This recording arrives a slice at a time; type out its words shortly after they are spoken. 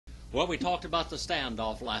Well, we talked about the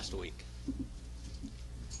standoff last week.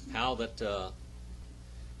 How that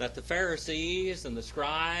the Pharisees and the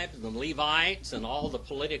scribes and the Levites and all the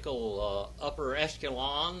political upper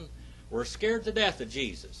echelon were scared to death of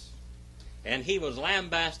Jesus. And he was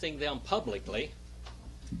lambasting them publicly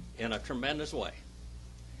in a tremendous way.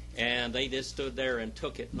 And they just stood there and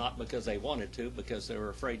took it, not because they wanted to, because they were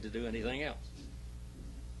afraid to do anything else.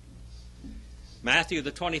 Matthew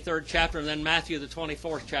the 23rd chapter and then Matthew the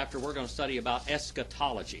 24th chapter, we're going to study about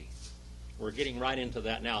eschatology. We're getting right into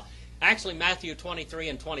that now. Actually, Matthew 23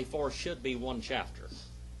 and 24 should be one chapter.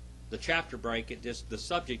 The chapter break, the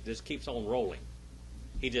subject just keeps on rolling.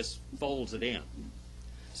 He just folds it in.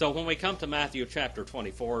 So when we come to Matthew chapter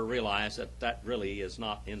 24, realize that really is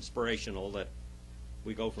not inspirational, that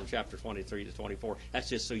we go from chapter 23 to 24. That's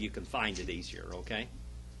just so you can find it easier, okay?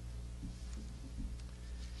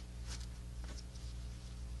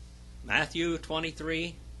 Matthew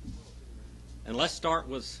 23, and let's start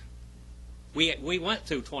with, we went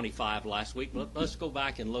through 25 last week, but let's go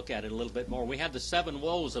back and look at it a little bit more. We had the 7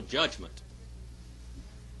 woes of judgment.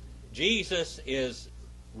 Jesus is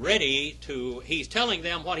ready he's telling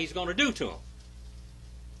them what he's going to do to them.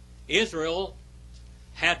 Israel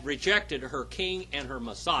had rejected her king and her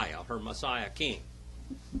Messiah king.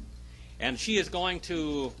 And she is going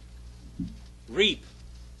to reap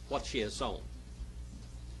what she has sown.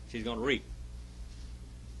 She's going to reap.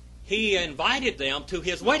 He invited them to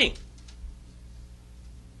his wedding.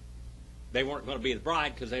 They weren't going to be the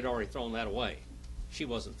bride because they'd already thrown that away. She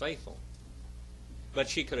wasn't faithful. But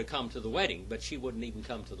she could have come to the wedding, but she wouldn't even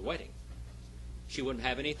come to the wedding. She wouldn't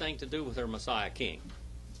have anything to do with her Messiah king.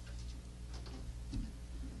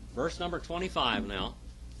 Verse number 25 now.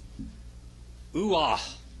 Ooh-ah.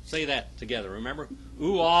 Say that together, remember?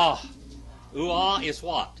 Ooh-ah. Ooh-ah is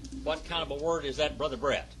what? What kind of a word is that, Brother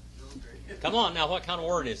Brett? Come on now, what kind of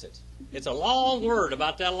word is it? It's a long word,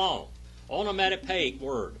 about that long. Onomatopoeic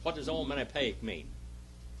word. What does onomatopoeic mean?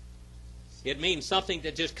 It means something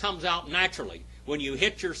that just comes out naturally. When you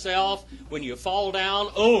hit yourself, when you fall down,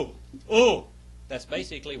 oh. That's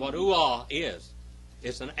basically what ooh-ah is.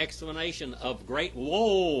 It's an explanation of great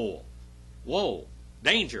woe,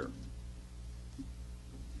 danger.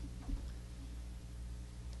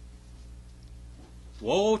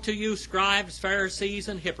 Woe to you, scribes, Pharisees,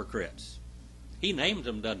 and hypocrites. He named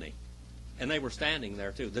them, doesn't he? And they were standing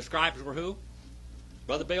there too. The scribes were who?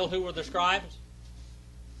 Brother Bill, who were the scribes?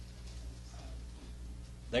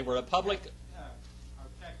 They were a public...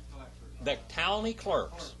 The county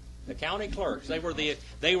clerks. The county clerks. They were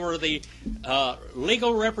the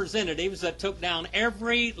legal representatives that took down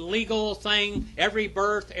every legal thing, every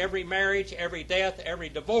birth, every marriage, every death, every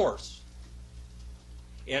divorce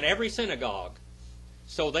in every synagogue.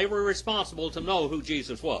 So they were responsible to know who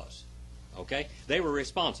Jesus was. Okay? They were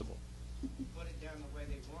responsible. Put it down the way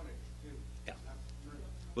they wanted it to. Yeah.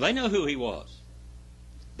 Well, they knew who he was.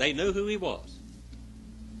 They knew who he was.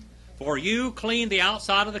 For you clean the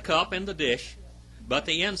outside of the cup and the dish, but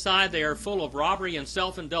the inside they are full of robbery and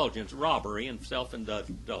self-indulgence. Robbery and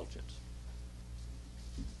self-indulgence.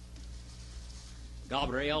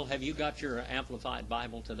 Gabriel, have you got your Amplified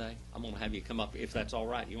Bible today? I'm going to have you come up, if that's all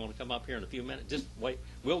right. You want to come up here in a few minutes? Just wait.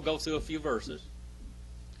 We'll go through a few verses,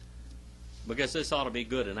 because this ought to be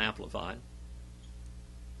good and amplified.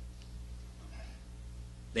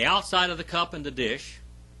 The outside of the cup and the dish.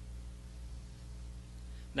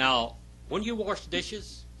 Now, when you wash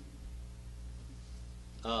dishes,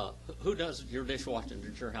 who does your dishwashing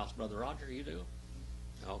at your house? Brother Roger, you do?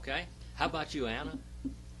 Okay. How about you, Anna?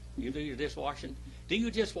 You do your dishwashing? Do you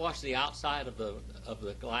just wash the outside of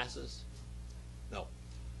the glasses? No.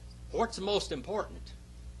 What's the most important?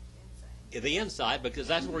 The inside, because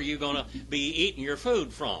that's where you're going to be eating your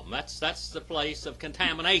food from. That's the place of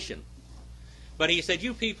contamination. But he said,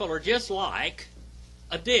 you people are just like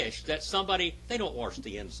a dish that somebody, they don't wash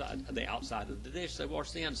the outside of the dish, they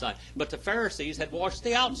wash the inside. But the Pharisees had washed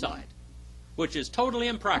the outside, which is totally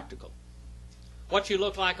impractical. What you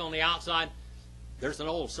look like on the outside, there's an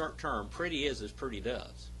old term, pretty is as pretty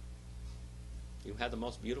does. You have the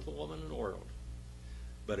most beautiful woman in the world,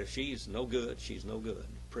 but if she's no good, she's no good.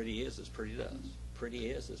 Pretty is as pretty does. Pretty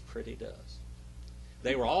is as pretty does.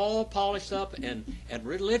 They were all polished up and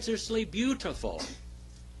religiously beautiful,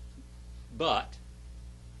 but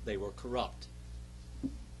they were corrupt.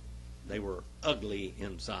 They were ugly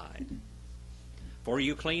inside. For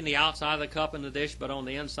you clean the outside of the cup and the dish, but on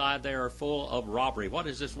the inside they are full of robbery. What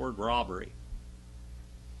is this word robbery?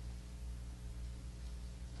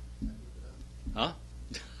 Huh?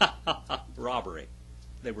 Robbery.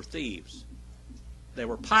 They were thieves. They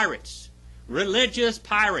were pirates. Religious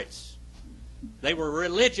pirates. They were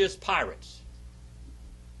religious pirates,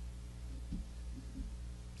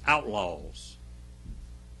 outlaws,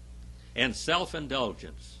 and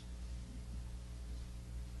self-indulgence.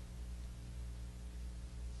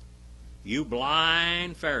 You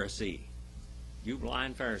blind Pharisee. You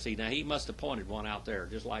blind Pharisee. Now, he must have pointed one out there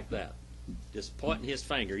just like that. Just pointing his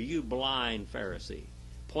finger. You blind Pharisee.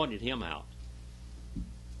 Pointed him out.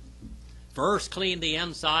 First clean the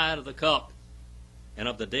inside of the cup and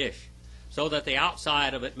of the dish, so that the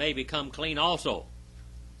outside of it may become clean also.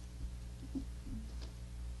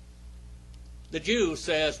 The Jew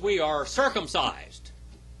says we are circumcised.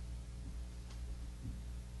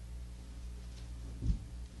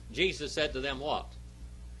 Jesus said to them what?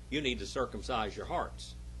 You need to circumcise your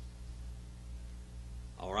hearts.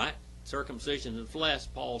 All right? Circumcision of the flesh,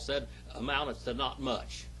 Paul said, amounted to not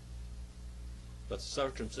much. But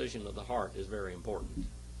circumcision of the heart is very important.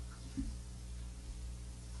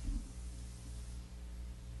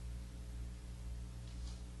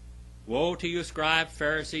 Woe to you, scribes,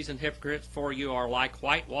 Pharisees, and hypocrites, for you are like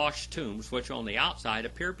whitewashed tombs, which on the outside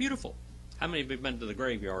appear beautiful. How many of you have been to the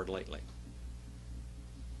graveyard lately?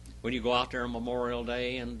 When you go out there on Memorial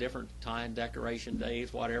Day and different time decoration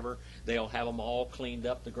days, whatever, they'll have them all cleaned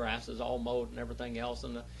up, the grass is all mowed and everything else,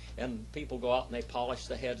 and people go out and they polish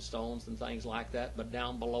the headstones and things like that, but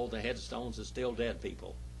down below the headstones is still dead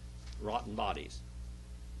people, rotten bodies.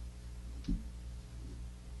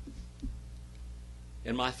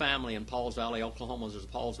 In my family in Pauls Valley, Oklahoma, there's a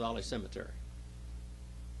Pauls Valley Cemetery.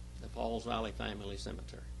 The Pauls Valley Family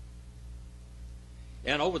Cemetery.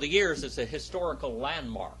 And over the years, it's a historical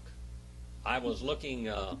landmark. I was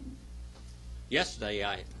looking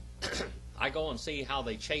yesterday. I go and see how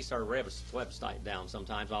they chase our website down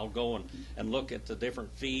sometimes. I'll go and look at the different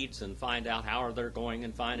feeds and find out how they're going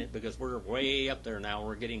and find it, because we're way up there now.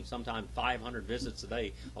 We're getting sometimes 500 visits a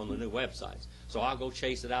day on the new websites. So I'll go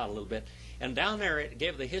chase it out a little bit. And down there it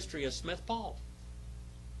gave the history of Smith Paul,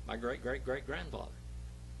 my great-great-great-grandfather.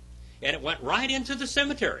 And it went right into the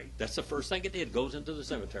cemetery. That's the first thing it did, goes into the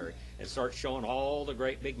cemetery and starts showing all the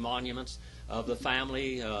great big monuments of the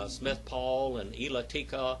family, Smith Paul and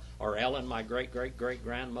Elatika, or Ellen, my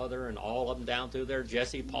great-great-great-grandmother, and all of them down through there,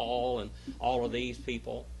 Jesse Paul and all of these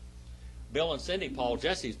people. Bill and Cindy Paul,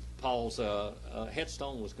 Jesse Paul's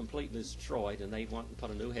headstone was completely destroyed, and they went and put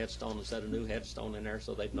a new headstone and set a new headstone in there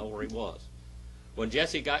so they'd know where he was. When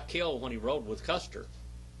Jesse got killed when he rode with Custer,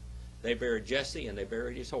 they buried Jesse and they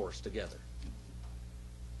buried his horse together.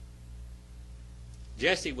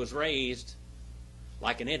 Jesse was raised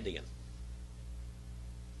like an Indian.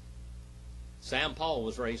 Sam Paul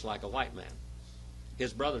was raised like a white man.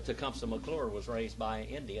 His brother Tecumseh McClure was raised by an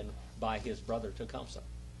Indian by his brother Tecumseh.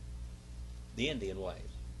 The Indian ways.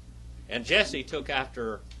 And Jesse took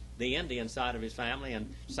after the Indian side of his family,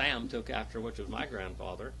 and Sam took after, which was my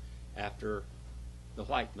grandfather, after the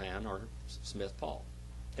white man, or Smith Paul.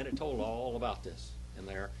 And it told all about this in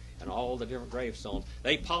there, and all the different gravestones.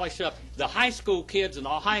 They polished up the high school kids and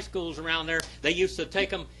all high schools around there. They used to take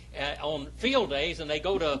them on field days, and they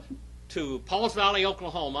go to Pauls Valley,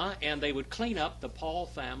 Oklahoma, and they would clean up the Paul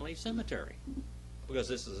family cemetery, because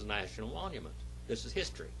this is a national monument. This is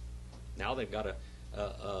history. Now they've got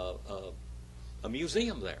a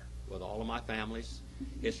museum there with all of my family's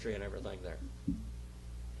history and everything there.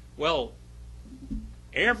 Well,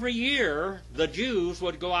 every year, the Jews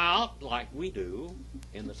would go out, like we do,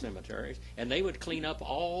 in the cemeteries, and they would clean up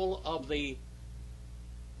all of the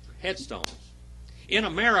headstones. In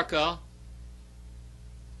America,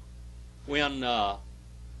 when a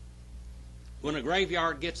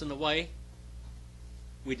graveyard gets in the way,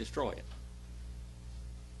 we destroy it.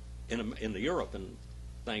 In the Europe and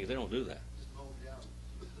things, they don't do that.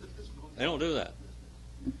 They don't do that.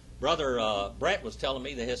 Brother Brett was telling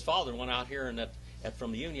me that his father went out here and that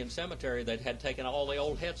from the Union Cemetery, they had taken all the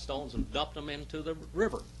old headstones and dumped them into the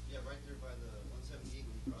river. Yeah, right there by the 178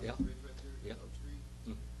 when you cross Yeah. the bridge right there, Yeah. Oak Street.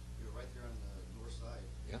 You're right there on the north side.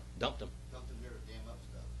 Yeah, dumped them. Dumped in there to dam up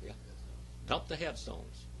stuff. Yeah. That's, Dumped the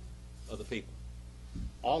headstones of the people.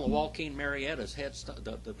 All of Joaquin Marietta's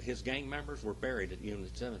his gang members were buried at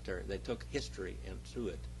Union Cemetery. They took history and threw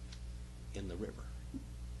it in the river.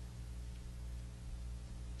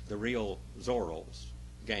 The real Zorro's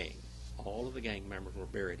gang, all of the gang members were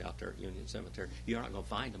buried out there at Union Cemetery. You're not going to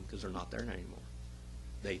find them because they're not there anymore.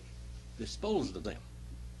 They disposed of them.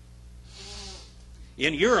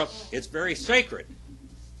 In Europe, it's very sacred.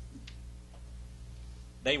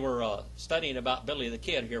 They were studying about Billy the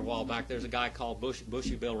Kid here a while back. There's a guy called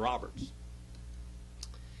Bushy Bill Roberts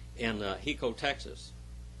in Hico, Texas.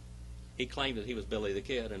 He claimed that he was Billy the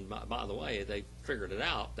Kid, and by the way, they figured it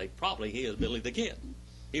out. He is Billy the Kid.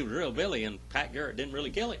 He was real Billy, and Pat Garrett didn't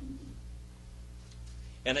really kill him.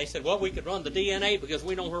 And they said, well, we could run the DNA because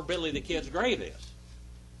we know where Billy the Kid's grave is.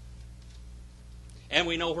 And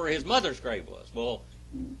we know where his mother's grave was. Well,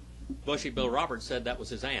 Bushy Bill Roberts said that was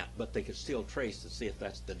his aunt, but they could still trace to see if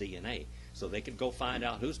that's the DNA. So they could go find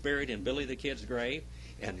out who's buried in Billy the Kid's grave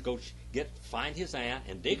and go find his aunt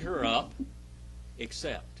and dig her up,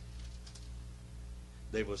 except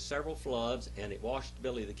there was several floods and it washed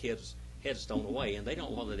Billy the Kid's headstone away, and they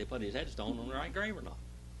don't know whether they put his headstone on the right grave or not.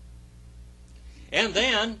 And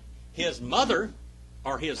then his mother,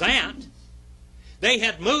 or his aunt, they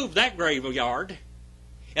had moved that graveyard,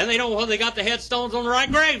 and they don't know whether they got the headstones on the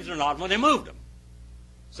right graves or not when they moved them.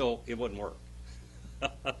 So it wouldn't work.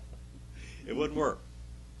 It wouldn't work.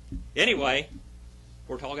 Anyway,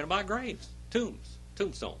 we're talking about graves,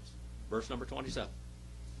 tombstones. Verse number 27.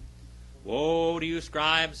 Woe to you,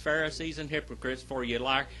 scribes, Pharisees, and hypocrites, for you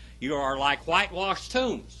are like whitewashed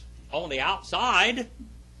tombs. On the outside,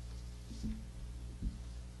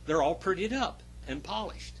 they're all prettied up and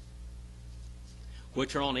polished,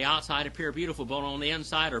 which are on the outside appear beautiful, but on the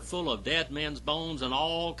inside are full of dead men's bones and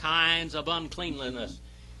all kinds of uncleanliness.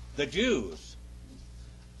 The Jews,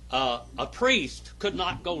 a priest could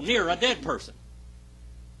not go near a dead person.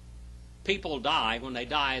 People die. When they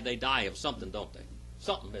die of something, don't they?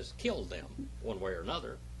 Something has killed them one way or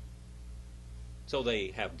another. So they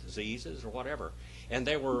have diseases or whatever. And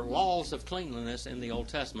there were laws of cleanliness in the Old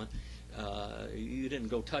Testament. You didn't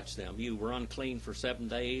go touch them. You were unclean for 7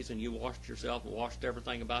 days, and you washed yourself and washed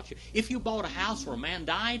everything about you. If you bought a house where a man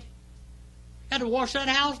died, you had to wash that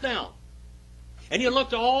house down. And you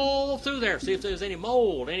looked all through there, see if there was any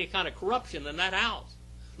mold, any kind of corruption in that house.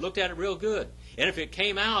 Looked at it real good. And if it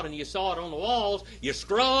came out and you saw it on the walls, you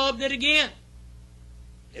scrubbed it again.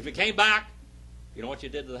 If it came back, you know what you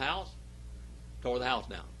did to the house? Tore the house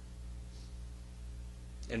down.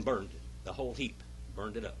 And burned it. The whole heap.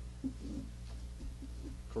 Burned it up.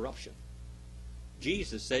 Corruption.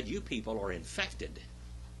 Jesus said, you people are infected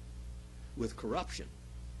with corruption.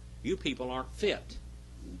 You people aren't fit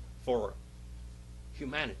for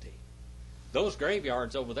humanity. Those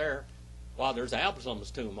graveyards over there, while there's Absalom's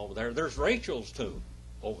tomb over there, there's Rachel's tomb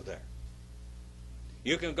over there.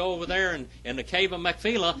 You can go over there in the cave of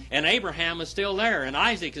Machpelah, and Abraham is still there, and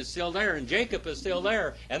Isaac is still there, and Jacob is still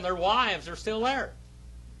there, and their wives are still there.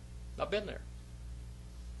 I've been there.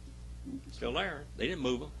 Still there. They didn't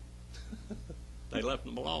move them. They left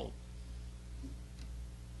them alone.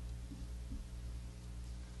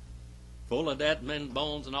 Full of dead men's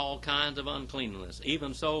bones and all kinds of uncleanness.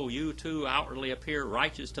 Even so, you too outwardly appear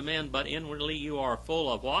righteous to men, but inwardly you are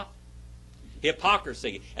full of what?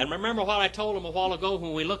 Hypocrisy. And remember what I told them a while ago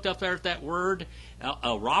when we looked up there at that word,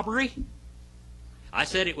 robbery? I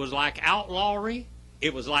said it was like outlawry.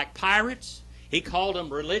 It was like pirates. He called them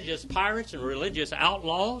religious pirates and religious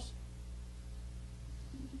outlaws.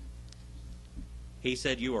 He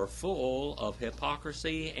said you are full of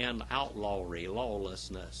hypocrisy and outlawry,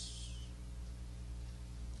 lawlessness.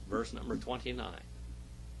 Verse number 29.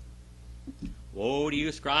 Woe to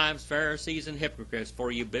you, scribes, Pharisees, and hypocrites,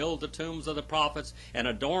 for you build the tombs of the prophets and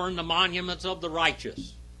adorn the monuments of the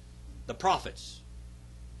righteous. The prophets.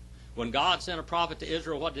 When God sent a prophet to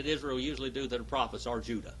Israel, what did Israel usually do to the prophets or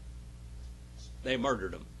Judah? They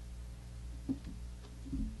murdered them.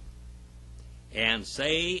 And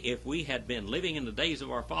say, if we had been living in the days of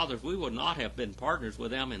our fathers, we would not have been partners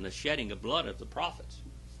with them in the shedding of blood of the prophets.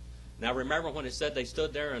 Now remember when it said they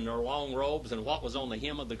stood there in their long robes, and what was on the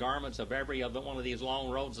hem of the garments of every other one of these long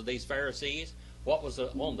robes of these Pharisees? What was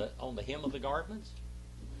on the hem of the garments?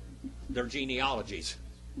 Their genealogies.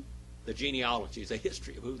 The genealogies, the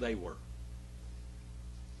history of who they were.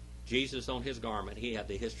 Jesus on his garment, he had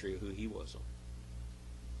the history of who he was on.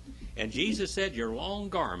 And Jesus said, your long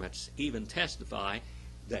garments even testify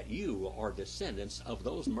that you are descendants of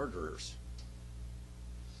those murderers.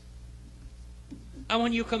 And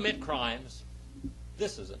when you commit crimes,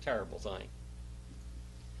 this is a terrible thing.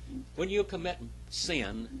 When you commit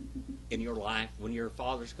sin in your life, when your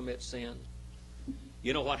fathers commit sin,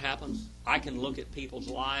 you know what happens? I can look at people's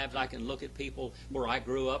lives. I can look at people where I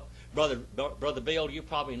grew up. Brother Bill, you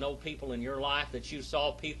probably know people in your life that you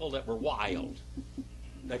saw people that were wild,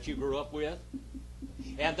 that you grew up with.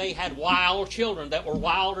 And they had wild children that were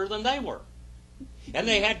wilder than they were. And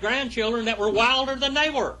they had grandchildren that were wilder than they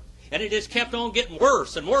were. And it just kept on getting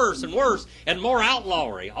worse and worse and worse and more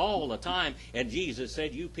outlawry all the time. And Jesus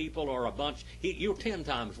said, you people are a bunch, you're 10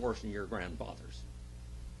 times worse than your grandfathers.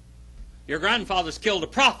 Your grandfathers killed the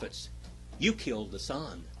prophets. You killed the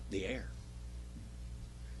son, the heir.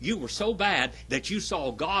 You were so bad that you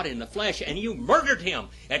saw God in the flesh and you murdered him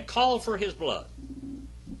and called for his blood.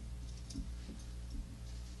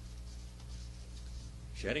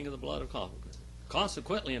 Shedding of the blood of consequence.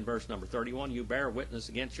 Consequently, in verse number 31, you bear witness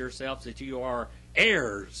against yourselves that you are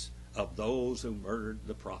heirs of those who murdered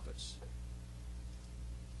the prophets.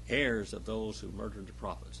 Heirs of those who murdered the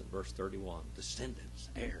prophets in verse 31. Descendants,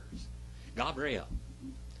 heirs. Gabriel,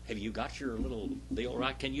 have you got your little deal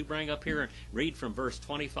right? Can you bring up here and read from verse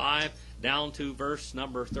 25 down to verse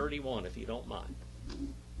number 31, if you don't mind?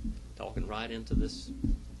 Talking right into this,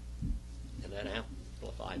 in that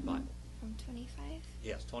Amplified Bible. From 25?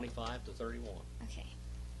 Yes, 25 to 31. Okay.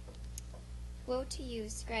 Woe to you,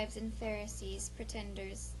 scribes and Pharisees,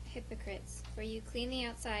 pretenders, hypocrites, for you clean the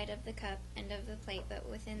outside of the cup and of the plate, but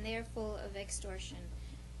within they are full of extortion,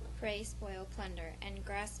 prey, spoil, plunder, and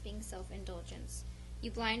grasping self-indulgence.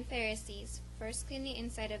 You blind Pharisees, first clean the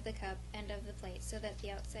inside of the cup and of the plate, so that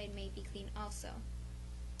the outside may be clean also.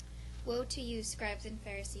 Woe to you, scribes and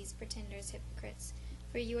Pharisees, pretenders, hypocrites,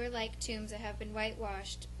 for you are like tombs that have been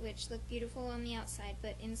whitewashed, which look beautiful on the outside,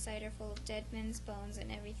 but inside are full of dead men's bones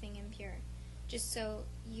and everything impure. Just so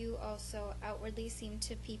you also outwardly seem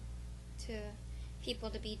to people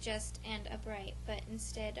to be just and upright, but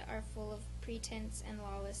instead are full of pretense and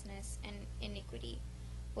lawlessness and iniquity.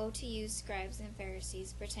 Woe to you, scribes and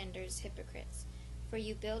Pharisees, pretenders, hypocrites, for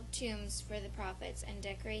you build tombs for the prophets and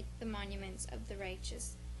decorate the monuments of the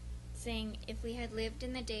righteous, saying, if we had lived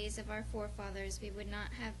in the days of our forefathers, we would not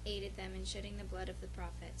have aided them in shedding the blood of the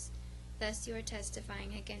prophets. Thus you are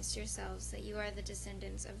testifying against yourselves that you are the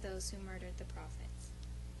descendants of those who murdered the prophets.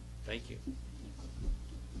 Thank you.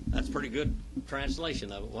 That's a pretty good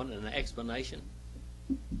translation of it, wasn't it? An explanation.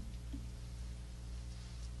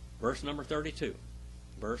 Verse number 32.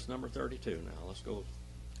 Verse number 32. Now, let's go.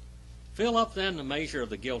 Fill up then the measure of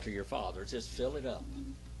the guilt of your fathers. Just fill it up.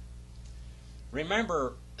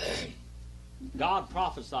 Remember, God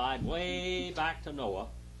prophesied way back to Noah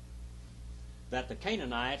that the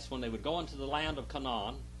Canaanites, when they would go into the land of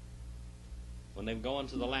Canaan,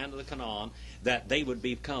 that they would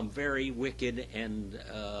become very wicked and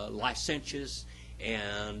licentious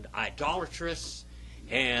and idolatrous,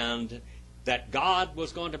 and that God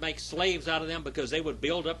was going to make slaves out of them because they would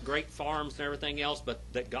build up great farms and everything else, but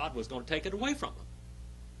that God was going to take it away from them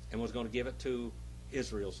and was going to give it to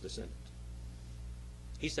Israel's descendants.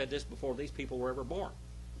 He said this before these people were ever born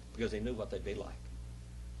because he knew what they'd be like.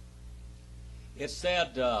 It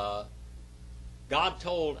said God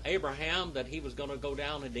told Abraham that he was going to go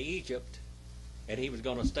down into Egypt and he was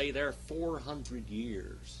going to stay there 400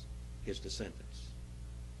 years, his descendants,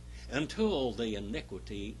 until the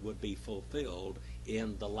iniquity would be fulfilled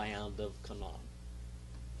in the land of Canaan.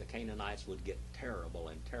 The Canaanites would get terrible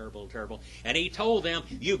and terrible and terrible. And he told them,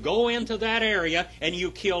 you go into that area and you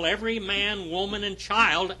kill every man, woman, and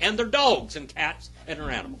child and their dogs and cats and their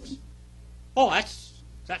animals. Oh,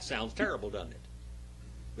 that sounds terrible, doesn't it?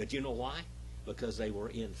 But you know why? Because they were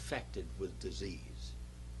infected with disease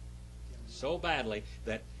so badly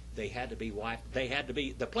that they had to be wiped.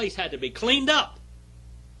 The place had to be cleaned up.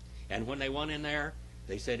 And when they went in there,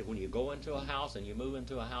 they said when you go into a house and you move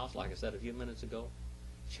into a house, like I said a few minutes ago,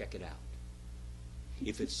 check it out.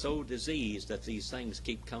 If it's so diseased that these things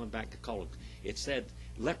keep coming back to call it said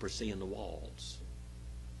leprosy in the walls.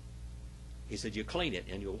 He said you clean it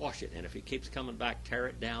and you wash it, and if it keeps coming back, tear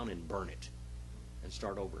it down and burn it and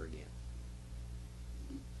start over again.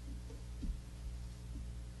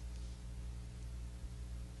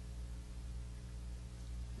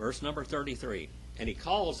 Verse number 33. And he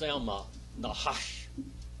calls them Nahash.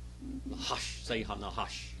 Nahash. Say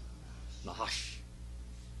Nahash. Nahash.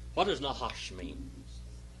 What does Nahash mean?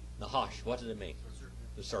 Nahash, what does it mean?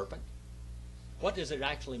 The serpent. What does it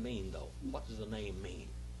actually mean, though? What does the name mean?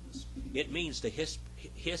 It means to hiss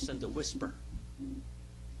and to whisper.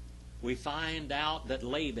 We find out that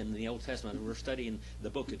Laban in the Old Testament, we're studying the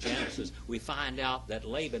book of Genesis, we find out that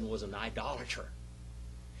Laban was an idolater.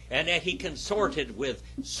 And that he consorted with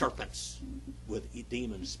serpents, with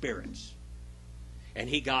demon spirits. And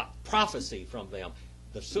he got prophecy from them.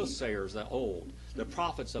 The soothsayers, the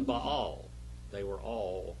prophets of Baal, they were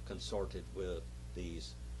all consorted with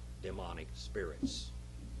these demonic spirits.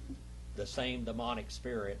 The same demonic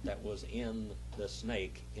spirit that was in the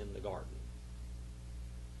snake in the garden.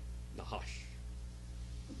 Nahash.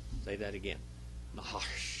 Say that again.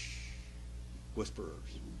 Nahash.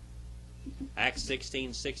 Whisperers. Acts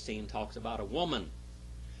 16:16 talks about a woman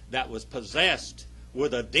that was possessed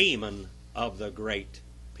with a demon of the great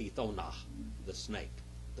Pythonah, the snake,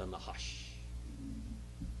 the Nahash.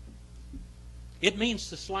 It means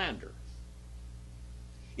to slander.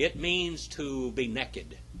 It means to be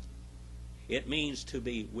naked. It means to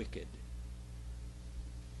be wicked.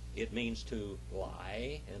 It means to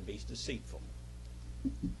lie and be deceitful.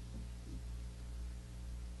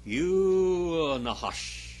 You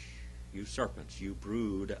Nahash, you serpents, you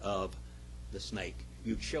brood of the snake,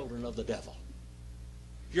 you children of the devil.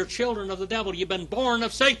 You're children of the devil. You've been born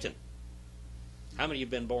of Satan. How many of you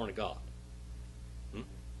have been born of God?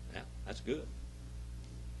 Yeah, that's good.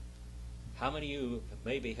 How many of you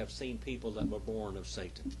maybe have seen people that were born of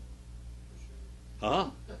Satan? Huh?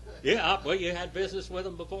 Yeah, well, you had business with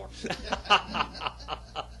them before.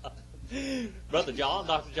 Brother John,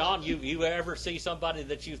 Dr. John, you ever see somebody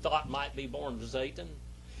that you thought might be born of Satan?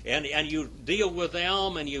 And you deal with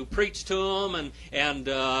them and you preach to them and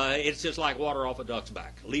it's just like water off a duck's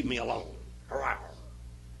back. Leave me alone.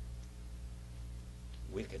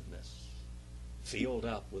 Wickedness. Filled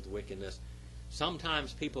up with wickedness.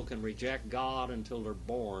 Sometimes people can reject God until they're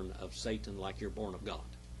born of Satan like you're born of God.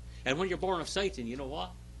 And when you're born of Satan, you know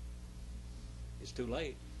what? It's too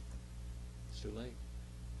late. It's too late.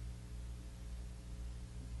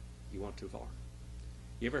 You went too far.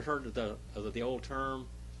 You ever heard of the old term,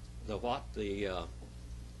 the what? The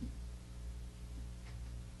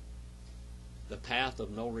path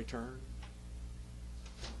of no return?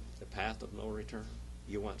 The path of no return.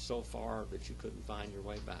 You went so far that you couldn't find your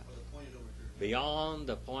way back. Or the point of no return. Beyond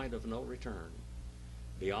the point of no return.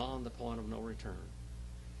 Beyond the point of no return.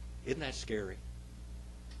 Isn't that scary?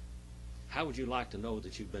 How would you like to know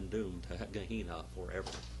that you've been doomed to Gehenna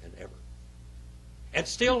forever and ever? And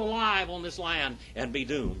still alive on this land and be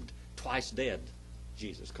doomed. Twice dead,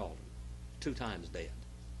 Jesus called him. 2 times dead.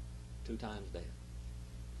 2 times dead.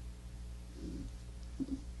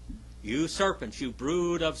 You serpents, you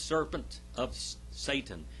brood of serpent of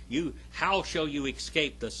Satan, how shall you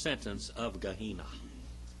escape the sentence of Gehenna?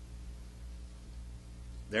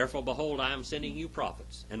 Therefore, behold, I am sending you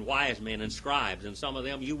prophets and wise men and scribes, and some of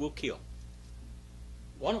them you will kill.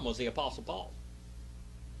 One of them was the Apostle Paul.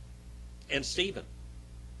 And Stephen.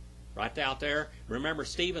 Right out there. Remember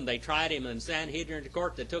Stephen? They tried him in Sanhedrin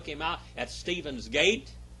court. They took him out at Stephen's gate.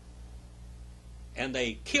 And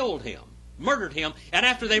they killed him. Murdered him. And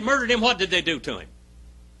after they murdered him, what did they do to him?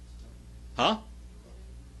 Huh?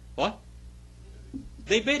 What?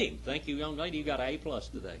 They bit him. Thank you, young lady. You got an A+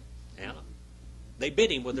 today, Anna. They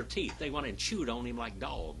bit him with their teeth. They went and chewed on him like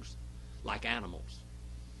dogs. Like animals.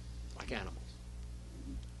 Like animals.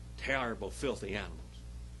 Terrible, filthy animals.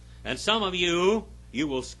 And some of you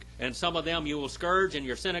will, and some of them you will scourge in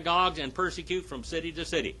your synagogues and persecute from city to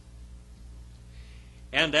city.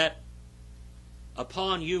 And that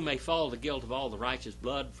upon you may fall the guilt of all the righteous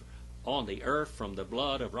blood on the earth, from the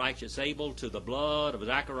blood of righteous Abel to the blood of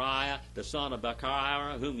Zechariah, the son of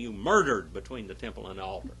Bechariah, whom you murdered between the temple and the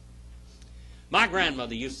altar. My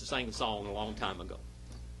grandmother used to sing a song a long time ago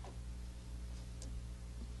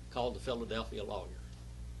called the Philadelphia Lawyer.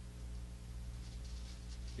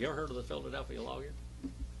 You ever heard of the Philadelphia Lawyer?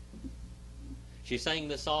 She sang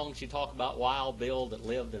this song. She talked about Wild Bill that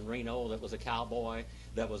lived in Reno, that was a cowboy,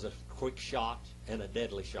 that was a quick shot and a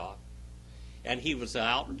deadly shot. And he was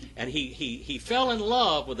out, and he fell in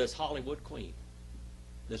love with this Hollywood queen,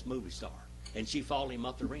 this movie star. And she followed him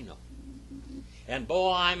up to Reno. And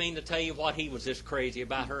boy, I mean to tell you what, he was just crazy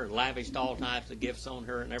about her and lavished all types of gifts on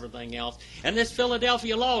her and everything else. And this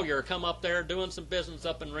Philadelphia lawyer come up there doing some business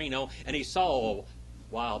up in Reno, and he saw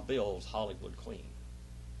Wild Bill's Hollywood queen.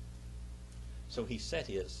 So he set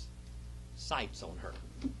his sights on her.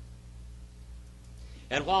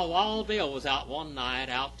 And while Wild Bill was out one night,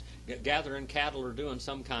 out gathering cattle or doing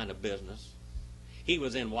some kind of business, he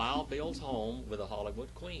was in Wild Bill's home with a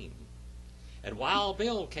Hollywood queen. And Wild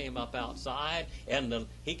Bill came up outside, and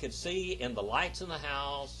he could see in the lights in the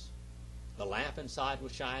house, the lamp inside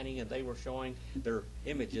was shining, and they were showing their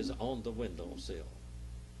images on the windowsill.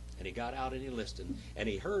 And he got out and he listened, and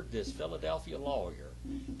he heard this Philadelphia lawyer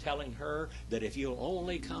telling her that if you'll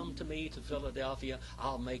only come to me to Philadelphia,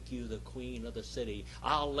 I'll make you the queen of the city.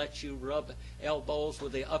 I'll let you rub elbows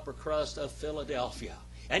with the upper crust of Philadelphia,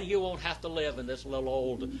 and you won't have to live in this little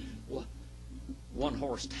old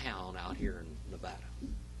one-horse town out here in Nevada.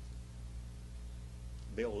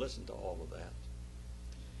 Bill listened to all of that.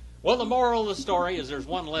 Well, the moral of the story is there's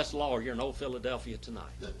one less lawyer in old Philadelphia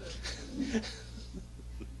tonight.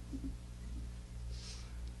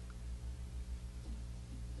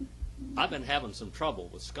 I've been having some trouble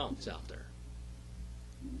with skunks out there.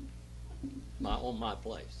 On my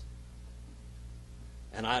place.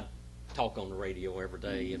 And I talk on the radio every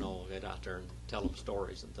day, get out there and tell them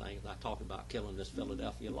stories and things. I talked about killing this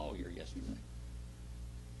Philadelphia lawyer yesterday.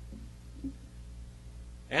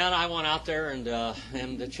 And I went out there, and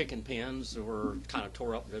the chicken pens were kind of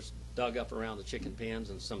tore up, just dug up around the chicken pens,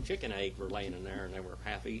 and some chicken eggs were laying in there, and they were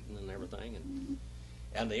half eaten and everything.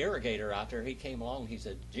 And the irrigator out there, he came along, he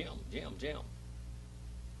said, Jim,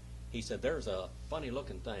 He said, there's a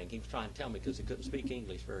funny-looking thing. He was trying to tell me because he couldn't speak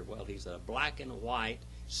English very well. He said, black and white,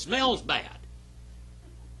 smells bad.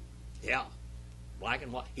 Yeah, black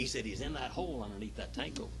and white. He said, he's in that hole underneath that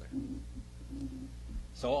tank over there.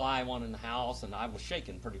 So I went in the house, and I was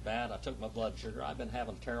shaking pretty bad. I took my blood sugar. I've been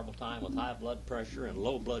having a terrible time with high blood pressure and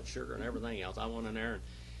low blood sugar and everything else. I went in there,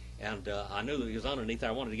 and I knew that he was underneath there.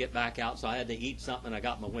 I wanted to get back out, so I had to eat something, and I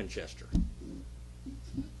got my Winchester.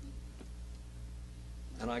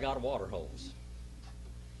 And I got a water hose.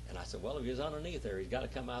 And I said, well, if he's underneath there, he's got to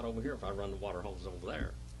come out over here if I run the water hose over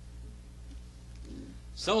there.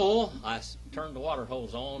 So I turned the water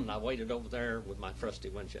hose on, and I waited over there with my trusty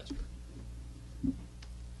Winchester.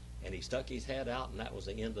 And he stuck his head out, and that was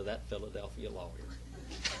the end of that Philadelphia lawyer.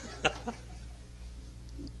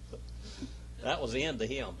 That was the end of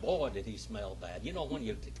him. Boy, did he smell bad. You know, when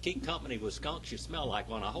you keep company with skunks, you smell like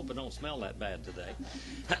one. I hope it don't smell that bad today.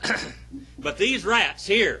 But these rats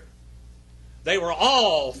here, they were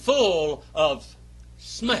all full of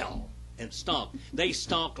smell and stunk. They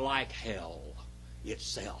stunk like hell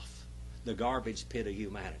itself, the garbage pit of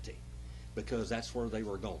humanity, because that's where they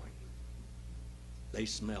were going. They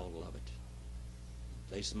smelled of it.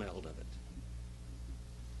 They smelled of it.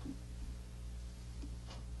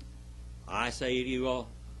 I say to you all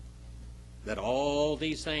that all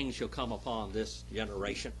these things shall come upon this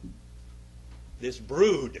generation, this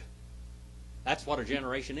brood. That's what a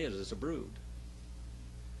generation is. It's a brood.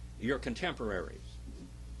 Your contemporaries.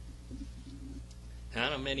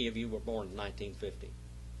 How many of you were born in 1950?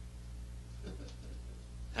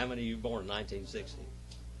 How many of you were born in 1960?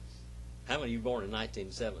 How many of you were born in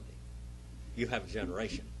 1970? You have a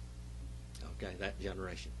generation. Okay, that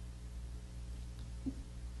generation.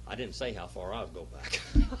 I didn't say how far I would go back.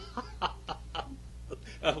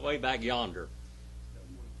 Way back yonder.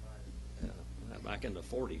 Yeah, back in the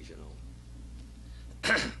 40s, you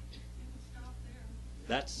know.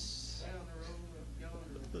 That's... Down the road of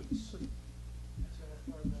yonder. That's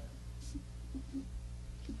how far back.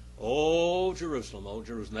 Oh, Jerusalem, oh,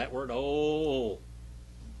 Jerusalem. That word, oh.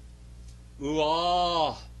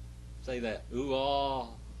 Ooh-ah. Say that. Ooh-ah.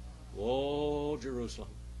 Woe, Jerusalem.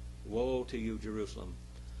 Woe to you, Jerusalem.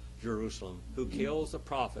 Jerusalem, who kills the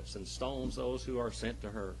prophets and stones those who are sent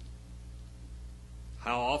to her.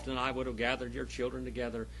 How often I would have gathered your children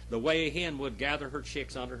together, the way a hen would gather her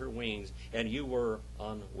chicks under her wings, and you were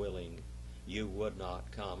unwilling. You would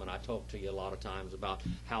not come. And I talked to you a lot of times about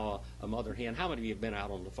how a mother hen, how many of you have been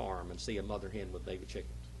out on the farm and see a mother hen with baby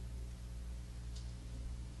chickens?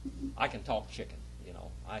 I can talk chicken, you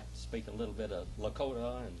know. I speak a little bit of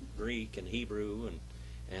Lakota and Greek and Hebrew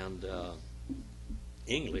and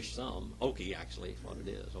English, some. Okie, actually, is what it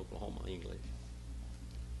is, Oklahoma English.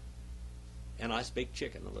 And I speak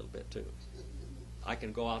chicken a little bit, too. I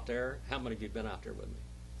can go out there. How many of you have been out there with me?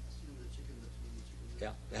 Yeah.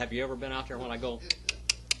 Have you ever been out there when I go,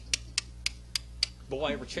 boy,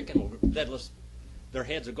 every chicken will, their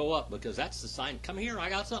heads will go up because that's the sign, come here, I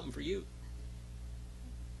got something for you.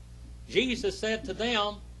 Jesus said to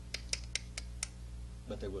them,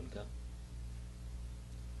 but they wouldn't come.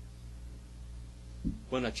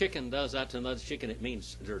 When a chicken does that to another chicken, it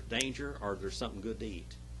means there's danger or there's something good to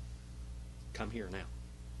eat. Come here now.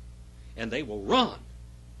 And they will run.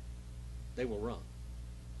 They will run.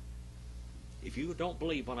 If you don't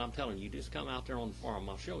believe what I'm telling you, just come out there on the farm.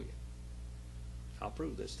 I'll show you. I'll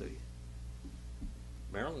prove this to you.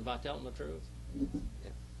 Marilyn, am I telling the truth? Yeah.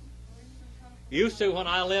 Used to, when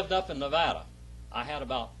I lived up in Nevada, I had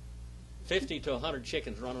about 50 to 100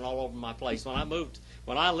 chickens running all over my place. When I moved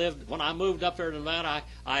up there to Nevada,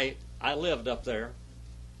 I lived up there,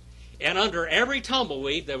 and under every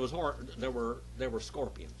tumbleweed there were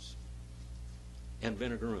scorpions and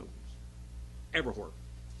vinegaroons everywhere.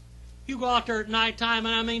 You go out there at nighttime,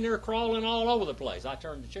 and I mean they're crawling all over the place. I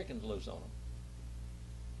turned the chickens loose on them,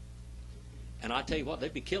 and I tell you what,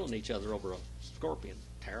 they'd be killing each other over a scorpion,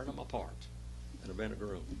 tearing them apart, and a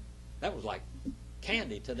vinegaroon. That was like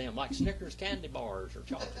candy to them, like Snickers candy bars or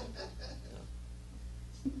chocolate.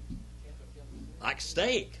 Like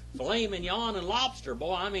steak, filet mignon, and lobster.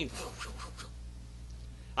 Boy, I mean,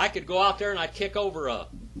 I could go out there and I'd kick over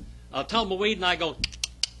a tumbleweed and I go,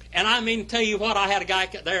 and I mean, tell you what, I had a guy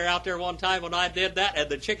out there one time when I did that, and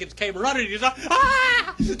the chickens came running. He's like,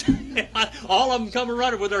 ah! All of them coming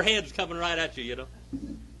running with their heads coming right at you, you know.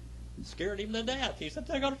 Scared him to death. He said,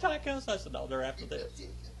 they're going to attack us. I said, no, they're after this.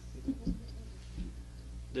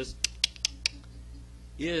 This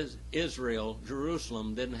is Israel,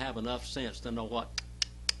 Jerusalem, didn't have enough sense to know what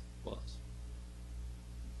was.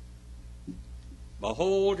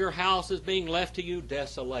 Behold, your house is being left to you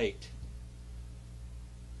desolate.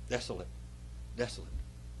 Desolate. Desolate.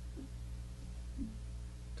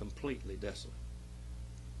 completely desolate.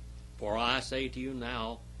 For I say to you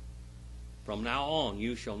now, from now on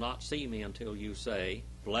you shall not see me until you say,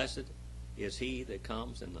 Blessed is he that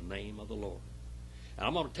comes in the name of the Lord. And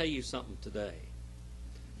I'm going to tell you something today.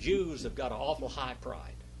 Jews have got an awful high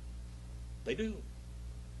pride. They do.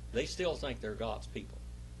 They still think they're God's people.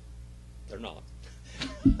 They're not.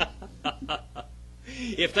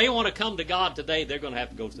 If they want to come to God today, they're going to have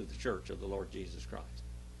to go through the church of the Lord Jesus Christ.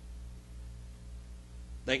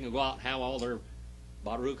 They can go out and have all their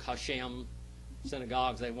Baruch Hashem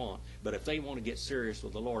synagogues they want. But if they want to get serious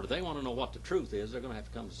with the Lord, if they want to know what the truth is, they're going to have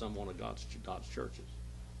to come to some one of God's churches.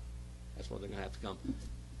 That's where they're going to have to come.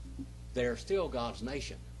 They're still God's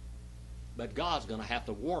nation. But God's going to have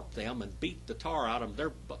to warp them and beat the tar out of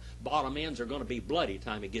them. Their bottom ends are going to be bloody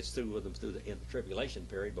time He gets through with them in the tribulation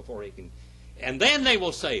period before He can. And then they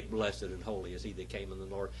will say, Blessed and holy is He that came in the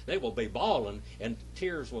Lord. They will be bawling, and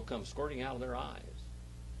tears will come squirting out of their eyes.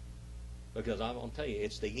 Because I'm going to tell you,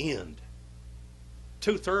 it's the end.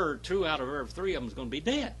 Two out of every three of them is going to be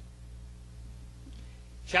dead.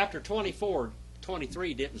 Chapter 24,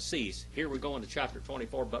 23 didn't cease. Here we go into chapter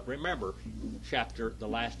 24. But remember, the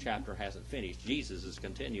last chapter hasn't finished. Jesus is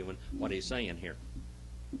continuing what He's saying here.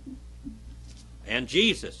 And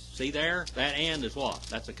Jesus, see there? That and is what?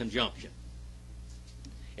 That's a conjunction.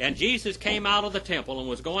 And Jesus came out of the temple and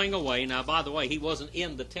was going away. Now, by the way, He wasn't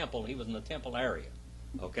in the temple. He was in the temple area.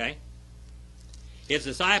 Okay? His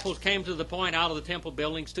disciples came to the point out of the temple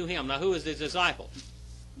buildings to Him. Now, who is His disciples?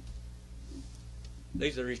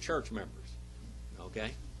 These are His church members.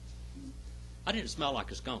 Okay? I didn't smell like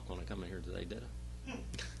a skunk when I come in here today, did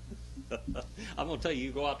I? I'm going to tell you,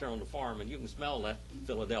 you go out there on the farm and you can smell that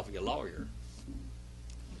Philadelphia lawyer.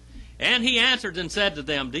 And He answered and said to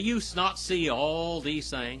them, Do you not see all these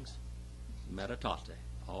things? Meditate,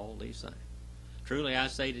 all these things. Truly I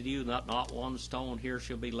say to you, that not one stone here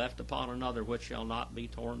shall be left upon another which shall not be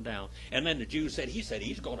torn down. And then the Jews said,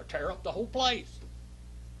 He's going to tear up the whole place.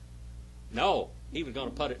 No, He was going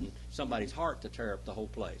to put it in somebody's heart to tear up the whole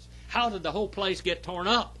place. How did the whole place get torn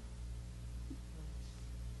up?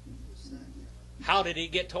 How did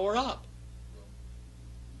it get torn up?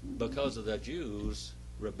 Because of the Jews'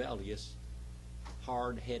 rebellious,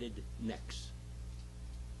 hard-headed necks.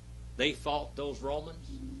 They fought those Romans.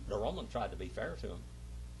 The Romans tried to be fair to them.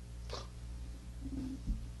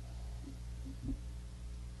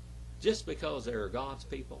 Just because they're God's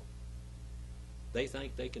people, they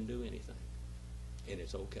think they can do anything. And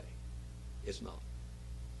it's okay. It's not.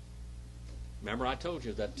 Remember I told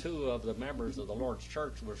you that two of the members of the Lord's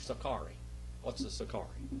church were Sicarii. What's the Sicarii?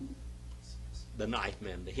 The knife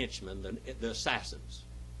men, the henchmen, the assassins.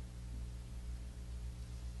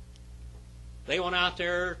 They went out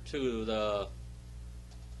there to the,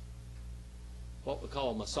 what we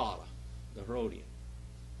call Masada, the Herodian.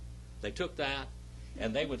 They took that,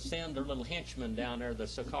 and they would send their little henchmen down there, the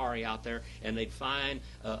Sicarii out there, and they'd find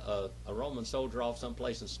a Roman soldier off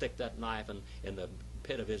someplace and stick that knife in the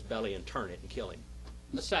pit of his belly and turn it and kill him.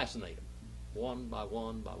 Assassinate him, one by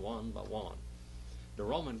one by one by one. The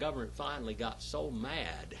Roman government finally got so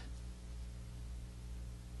mad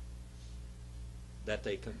that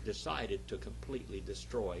they decided to completely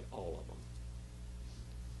destroy all of them.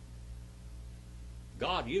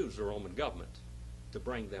 God used the Roman government to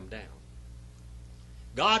bring them down.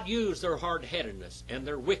 God used their hard-headedness and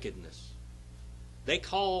their wickedness. They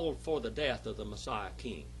called for the death of the Messiah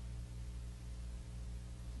King.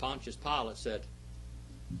 Pontius Pilate said,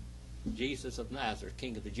 Jesus of Nazareth,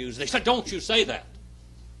 King of the Jews. They said, don't you say that.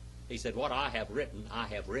 He said, what I have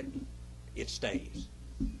written, it stays.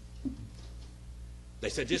 They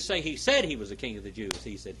said, just say he said he was the King of the Jews.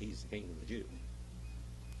 He said he's the King of the Jews.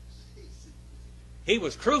 He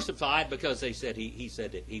was crucified because they said he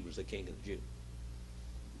said that he was the King of the Jews.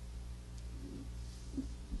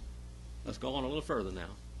 Let's go on a little further now.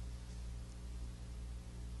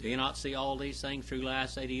 Do you not see all these things? Truly I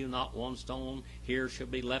say to you, not one stone here shall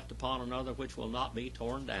be left upon another which will not be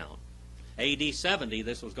torn down. AD 70,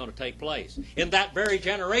 this was going to take place. In that very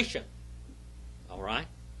generation. All right?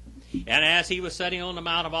 And as He was sitting on the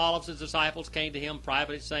Mount of Olives, His disciples came to Him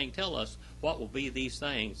privately, saying, Tell us, what will be these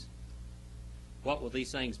things? What will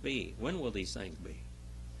these things be? When will these things be?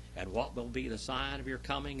 And what will be the sign of your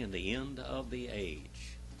coming and the end of the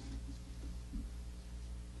age?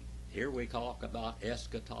 Here we talk about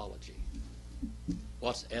eschatology.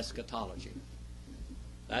 What's eschatology?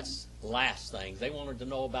 That's last thing. They wanted to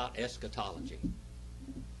know about eschatology.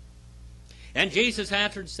 And Jesus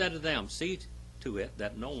answered and said to them, See to it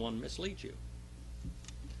that no one misleads you.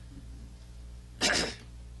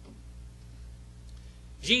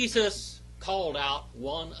 Jesus called out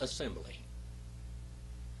one assembly.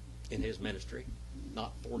 in his ministry,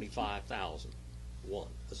 not 45,000. One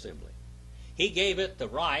assembly. He gave it the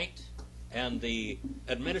right and the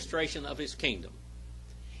administration of his kingdom.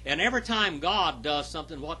 And every time God does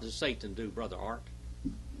something, what does Satan do, Brother Art?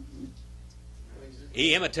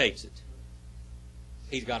 He imitates it.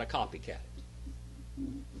 He's got to copycat it.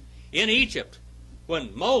 In Egypt,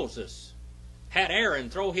 when Moses had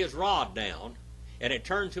Aaron throw his rod down and it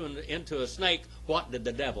turned into a snake, what did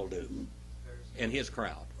the devil do in his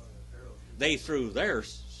crowd? They threw their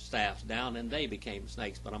staffs down and they became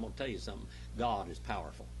snakes. But I'm going to tell you something. God is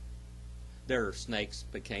powerful. Their snakes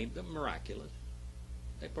became the miraculous.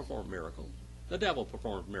 They performed miracles. The devil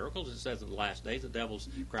performed miracles. It says in the last days the devil's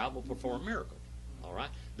crowd will perform miracles. All right?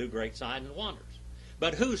 Do great signs and wonders.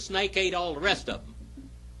 But whose snake ate all the rest of them?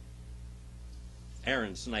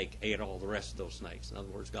 Aaron's snake ate all the rest of those snakes. In other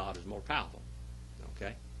words, God is more powerful.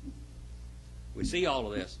 Okay? We see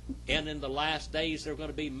all of this. And in the last days there are going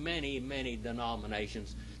to be many, many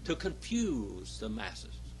denominations to confuse the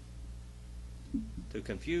masses. To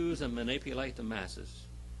confuse and manipulate the masses.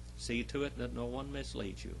 See to it that no one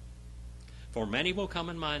misleads you. For many will come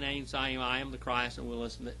in my name, saying, I am the Christ, and will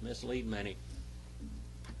mislead many.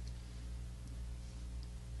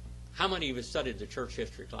 How many of you studied the church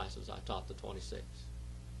history classes I taught, the 26?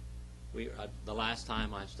 The last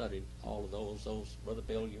time I studied all of those, Brother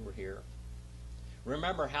Bill, you were here.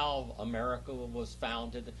 Remember how America was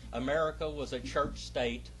founded? America was a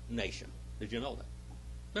church-state nation. Did you know that?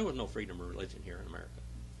 There was no freedom of religion here in America.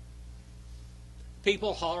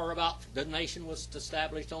 People holler about the nation was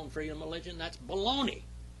established on freedom of religion. That's baloney.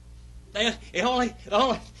 If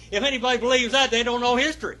anybody believes that, they don't know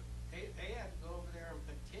history. They had to go over there and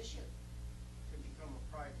petition to become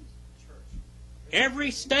a private church.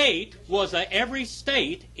 Every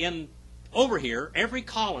state in over here, every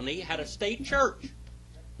colony had a state church.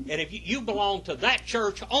 And if you belonged to that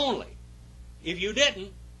church only, if you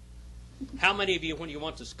didn't, how many of you, when you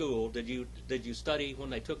went to school, did you study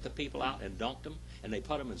when they took the people out and dunked them and they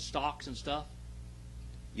put them in stocks and stuff?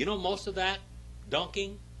 You know most of that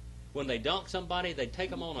dunking, when they dunk somebody, they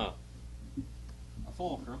take them on a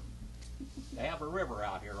fulcrum. They have a river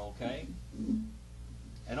out here, okay?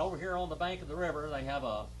 And over here on the bank of the river, they have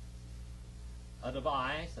a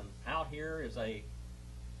device, and out here is a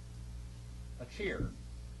cheer.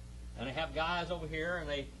 And they have guys over here, and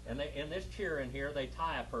they in this cheer in here, they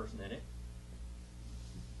tie a person in it.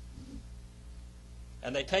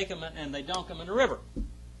 And they take them and they dunk them in the river.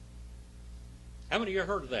 How many of you have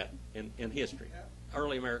heard of that in history?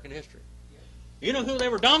 Early American history. You know who they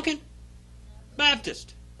were dunking?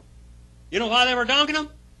 Baptist. You know why they were dunking them?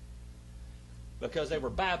 Because they were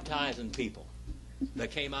baptizing people that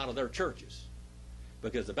came out of their churches.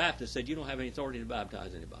 Because the Baptists said, you don't have any authority to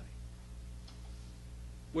baptize anybody.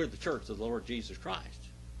 We're the church of the Lord Jesus Christ.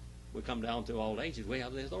 We come down through all ages. We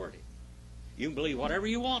have the authority. You can believe whatever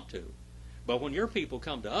you want to. But when your people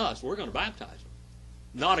come to us, we're going to baptize them.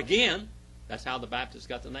 Not again. That's how the Baptists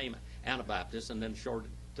got the name Anabaptist and then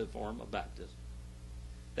shortened to the form of Baptist.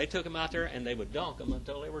 They took them out there and they would dunk them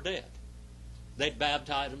until they were dead. They'd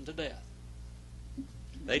baptize them to death.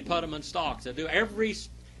 They'd put them in stocks. They'd do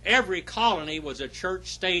every colony was a church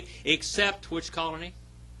state except which colony?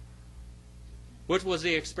 Which was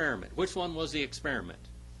the experiment? Which one was the experiment?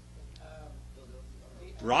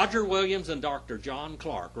 Roger Williams and Dr. John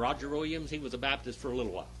Clark. Roger Williams, he was a Baptist for a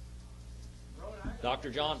little while.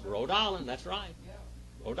 Dr. John, Rhode Island, that's right.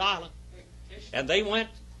 Rhode Island. And they went,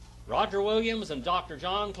 Roger Williams and Dr.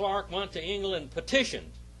 John Clark went to England and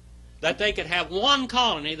petitioned that they could have one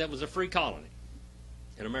colony that was a free colony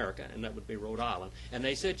in America, and that would be Rhode Island. And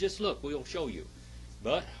they said, just look, we'll show you.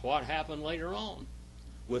 But what happened later on?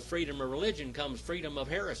 With freedom of religion comes freedom of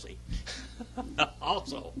heresy.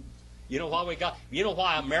 Also. You know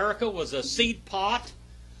why America was a seed pot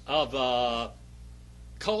of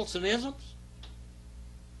cults and isms?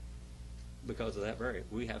 Because of that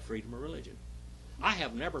we have freedom of religion. I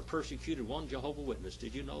have never persecuted one Jehovah's Witness.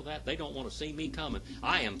 Did you know that? They don't want to see me coming.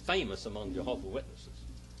 I am famous among Jehovah's Witnesses.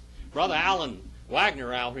 Brother Alan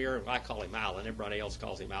Wagner out here, I call him Alan. Everybody else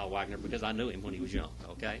calls him Al Wagner because I knew him when he was young,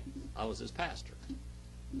 okay? I was his pastor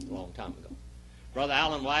a long time ago. Brother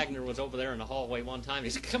Alan Wagner was over there in the hallway one time. He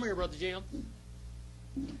said, come here, Brother Jim.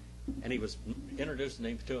 And he was introducing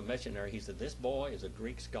him to a missionary. He said, this boy is a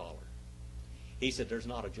Greek scholar. He said, there's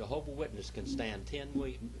not a Jehovah's Witness can stand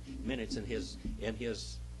 10 minutes in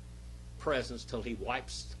his presence till he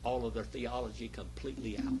wipes all of their theology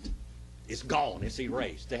completely out. It's gone. It's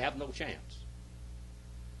erased. They have no chance.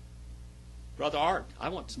 Brother Art, I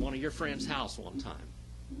went to one of your friends' house one time.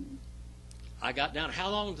 I got down. How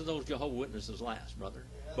long do those Jehovah's Witnesses last, brother?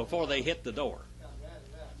 Before they hit the door.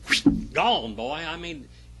 gone, boy. I mean,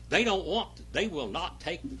 they will not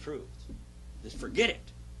take the truth. Just forget it.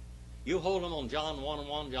 You hold them on John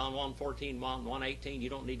 1:1, John 1:14, 1:18. You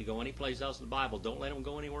don't need to go anyplace else in the Bible. Don't let them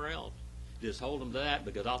go anywhere else. Just hold them to that,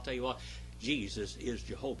 because I'll tell you what, Jesus is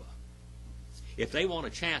Jehovah. If they want a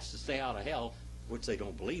chance to stay out of hell, which they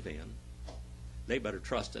don't believe in, they better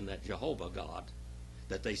trust in that Jehovah God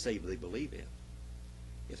that they say they believe in.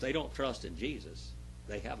 If they don't trust in Jesus,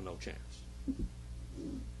 they have no chance.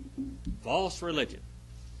 False religion.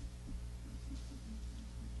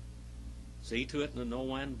 See to it that no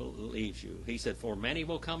one believes you. He said, for many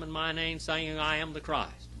will come in my name, saying, I am the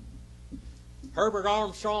Christ. Herbert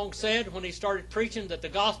Armstrong said when he started preaching that the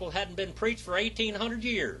gospel hadn't been preached for 1,800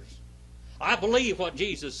 years. I believe what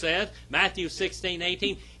Jesus said, Matthew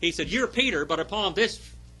 16:18. He said, you're Peter, but upon this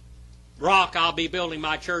rock I'll be building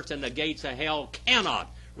my church, and the gates of hell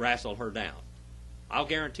cannot wrestle her down. I'll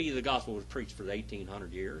guarantee you the gospel was preached for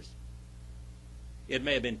 1,800 years. It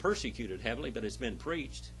may have been persecuted heavily, but it's been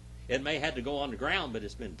preached. It may have had to go on the ground, but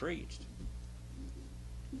it's been preached.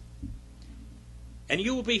 And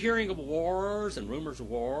you will be hearing of wars and rumors of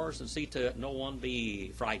wars, and see to it no one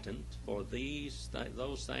be frightened, for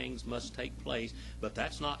those things must take place, but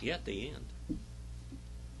that's not yet the end.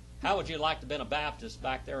 How would you like to have been a Baptist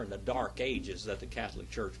back there in the dark ages that the Catholic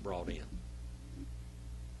Church brought in?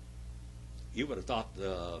 You would have thought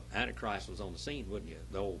the Antichrist was on the scene, wouldn't you?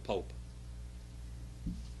 The old Pope.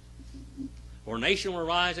 For nation will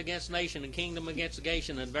rise against nation, and kingdom against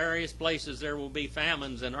nation. In various places there will be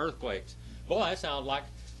famines and earthquakes. Boy, that sounds like,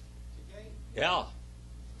 yeah,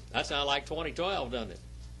 that sounds like 2012, doesn't it?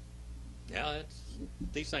 Yeah,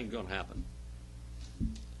 these things are going to happen.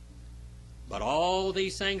 But all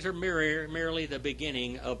these things are merely the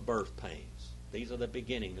beginning of birth pains. These are the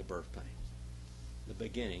beginning of birth pains. The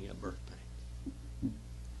beginning of birth pains.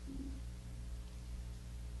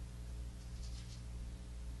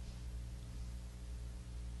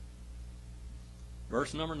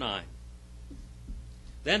 Verse number 9.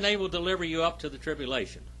 Then they will deliver you up to the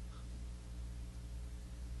tribulation.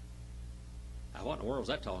 Now, what in the world is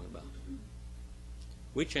that talking about?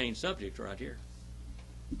 We change subject right here.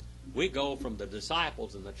 We go from the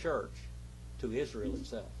disciples in the church to Israel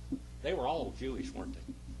itself. They were all Jewish, weren't they?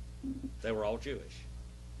 They were all Jewish.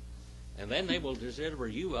 And then they will deliver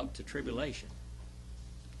you up to tribulation.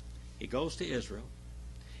 He goes to Israel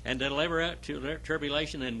and deliver it to their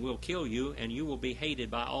tribulation, and will kill you, and you will be hated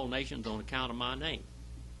by all nations on account of my name.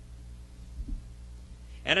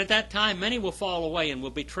 And at that time many will fall away and will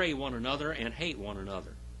betray one another and hate one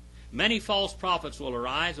another. Many false prophets will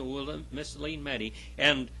arise and will mislead many,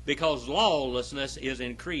 and because lawlessness is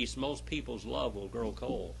increased, most people's love will grow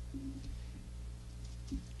cold.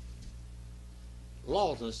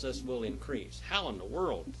 Lawlessness will increase. How in the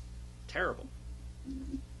world? Terrible.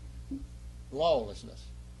 Lawlessness.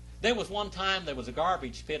 There was one time there was a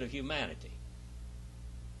garbage pit of humanity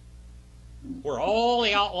where all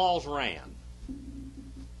the outlaws ran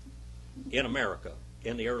in America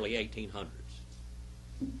in the early 1800s.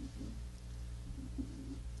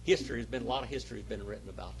 A lot of history has been written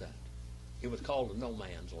about that. It was called the No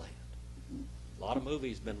Man's Land. A lot of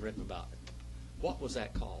movies have been written about it. What was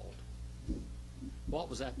that called? What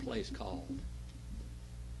was that place called?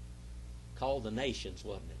 Called the Nations,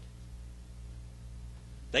 wasn't it?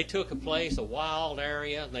 They took a place, a wild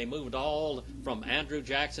area, and they moved all from Andrew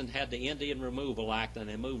Jackson had the Indian Removal Act, and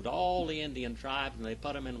they moved all the Indian tribes, and they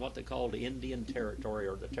put them in what they called the Indian Territory,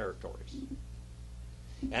 or the territories.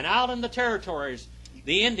 And out in the territories,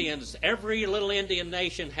 the Indians, every little Indian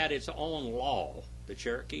nation had its own law. The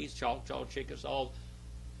Cherokees, Choctaw, Chickasaw,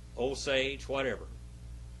 Osage, whatever.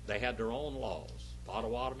 They had their own laws.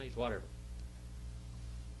 Potawatomis, whatever.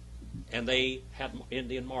 And they had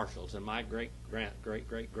Indian marshals. And my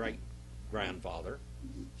great-great-great-great-grandfather,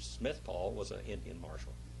 Smith Paul, was an Indian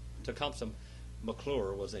marshal. Tecumseh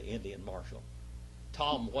McClure was an Indian marshal.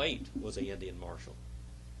 Tom Waite was an Indian marshal.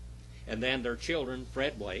 And then their children,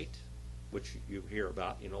 Fred Waite, which you hear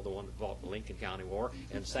about, you know, the one that fought the Lincoln County War,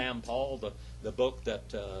 and Sam Paul, the book that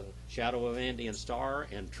Shadow of an Indian Star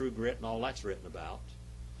and True Grit and all that's written about.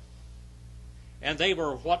 And they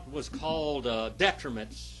were what was called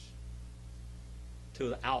detriments to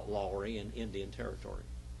the outlawry in Indian Territory.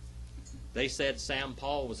 They said Sam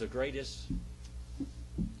Paul was the greatest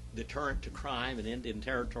deterrent to crime in Indian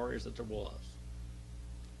territories that there was.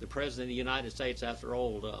 The President of the United States, after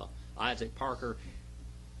old Isaac Parker,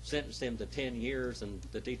 sentenced him to 10 years in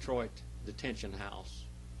the Detroit detention house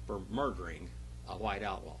for murdering a white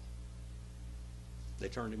outlaw. They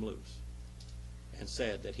turned him loose and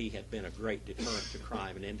said that he had been a great deterrent to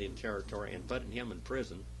crime in Indian Territory, and putting him in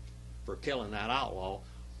prison for killing that outlaw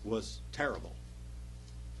was terrible.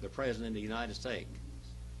 The President of the United States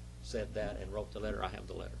said that and wrote the letter. I have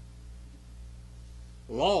the letter.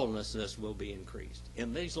 Lawlessness will be increased.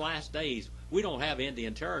 In these last days, we don't have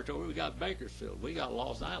Indian Territory. We got Bakersfield. We got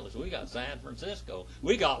Los Angeles. We got San Francisco.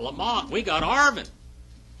 We got Lamont. We got Arvin.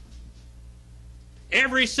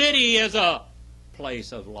 Every city is a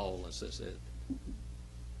place of lawlessness.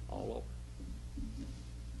 All over.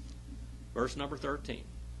 Verse number 13.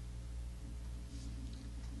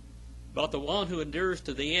 But the one who endures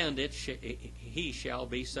to the end, he shall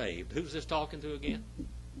be saved. Who's this talking to again?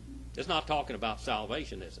 It's not talking about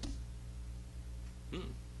salvation, is it?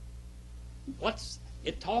 What's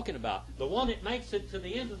it talking about? The one that makes it to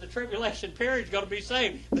the end of the tribulation period is going to be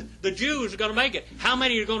saved. The Jews are going to make it. How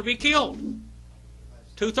many are going to be killed?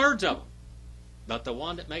 2/3 of them. But the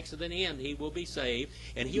one that makes it in the end, he will be saved,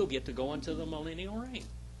 and he'll get to go into the millennial reign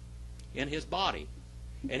in his body.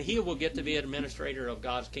 And he will get to be an administrator of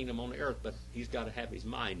God's kingdom on the earth, but he's got to have his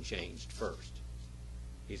mind changed first.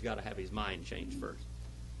 He's got to have his mind changed first.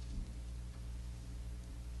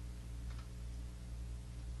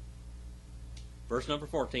 Verse number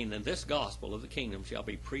 14, and this gospel of the kingdom shall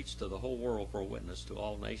be preached to the whole world for a witness to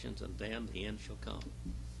all nations, and then the end shall come.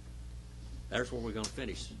 There's where we're going to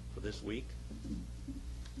finish for this week.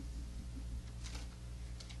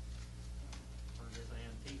 Turn this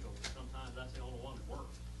antique over. Sometimes that's the only one that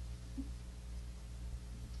works.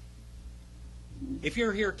 If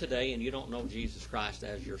you're here today and you don't know Jesus Christ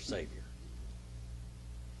as your Savior,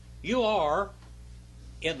 you are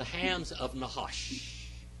in the hands of Nahash.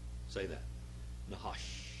 Say that.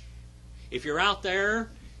 Nahash. If you're out there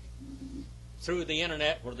through the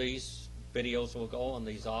internet where these videos will go and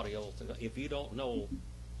these audios, if you don't know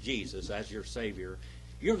Jesus as your Savior,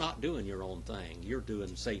 you're not doing your own thing. You're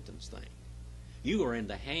doing Satan's thing. You are in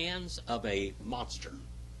the hands of a monster.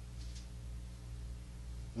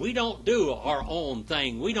 We don't do our own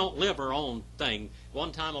thing. We don't live our own thing.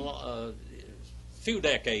 One time, a few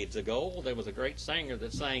decades ago, there was a great singer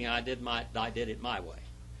that sang, I did it my way.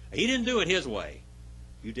 He didn't do it his way.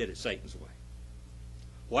 You did it Satan's way.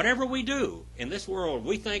 Whatever we do in this world,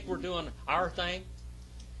 we think we're doing our thing.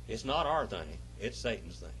 It's not our thing. It's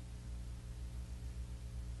Satan's thing.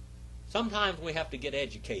 Sometimes we have to get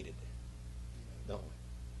educated, don't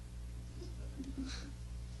we?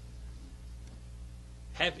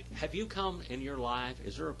 Have you come in your life,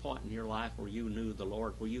 is there a point in your life where you knew the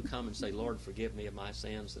Lord, where you come and say, Lord, forgive me of my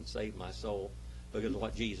sins and save my soul because of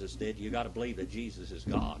what Jesus did? You got to believe that Jesus is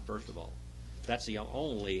God, first of all. That's the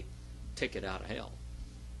only ticket out of hell,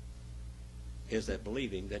 is that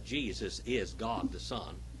believing that Jesus is God the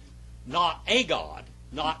Son. Not a God,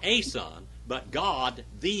 not a Son, but God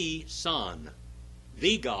the Son.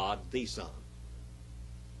 The God the Son.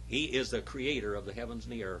 He is the creator of the heavens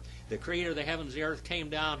and the earth. The creator of the heavens and the earth came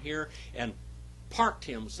down here and parked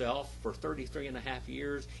himself for 33 and a half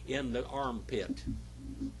years in the armpit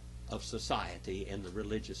of society, in the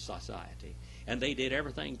religious society. And they did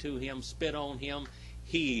everything to him, spit on him.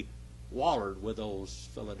 He wallered with those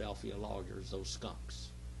Philadelphia lawyers, those skunks.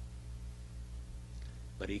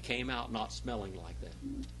 But he came out not smelling like that.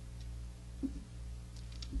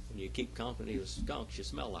 When you keep company with skunks, you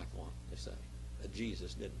smell like one, they say. But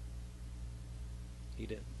Jesus didn't. He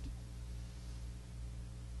didn't.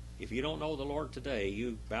 If you don't know the Lord today,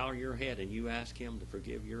 you bow your head and you ask him to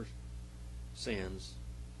forgive your sins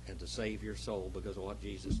and to save your soul because of what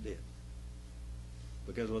Jesus did.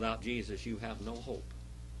 Because without Jesus, you have no hope.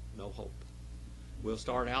 No hope. We'll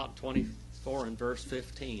start out 24 and verse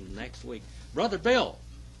 15 next week. Brother Bill,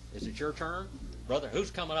 is it your turn? Brother, who's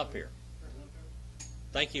coming up here?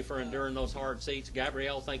 Thank you for enduring those hard seats.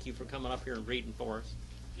 Gabrielle, thank you for coming up here and reading for us.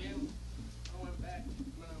 Jim, I went back,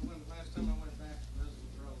 last time I went back to visit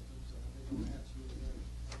with relatives, they're going to ask you again.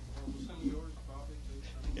 Some of yours probably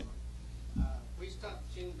too. We stopped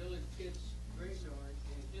seeing Billy's kids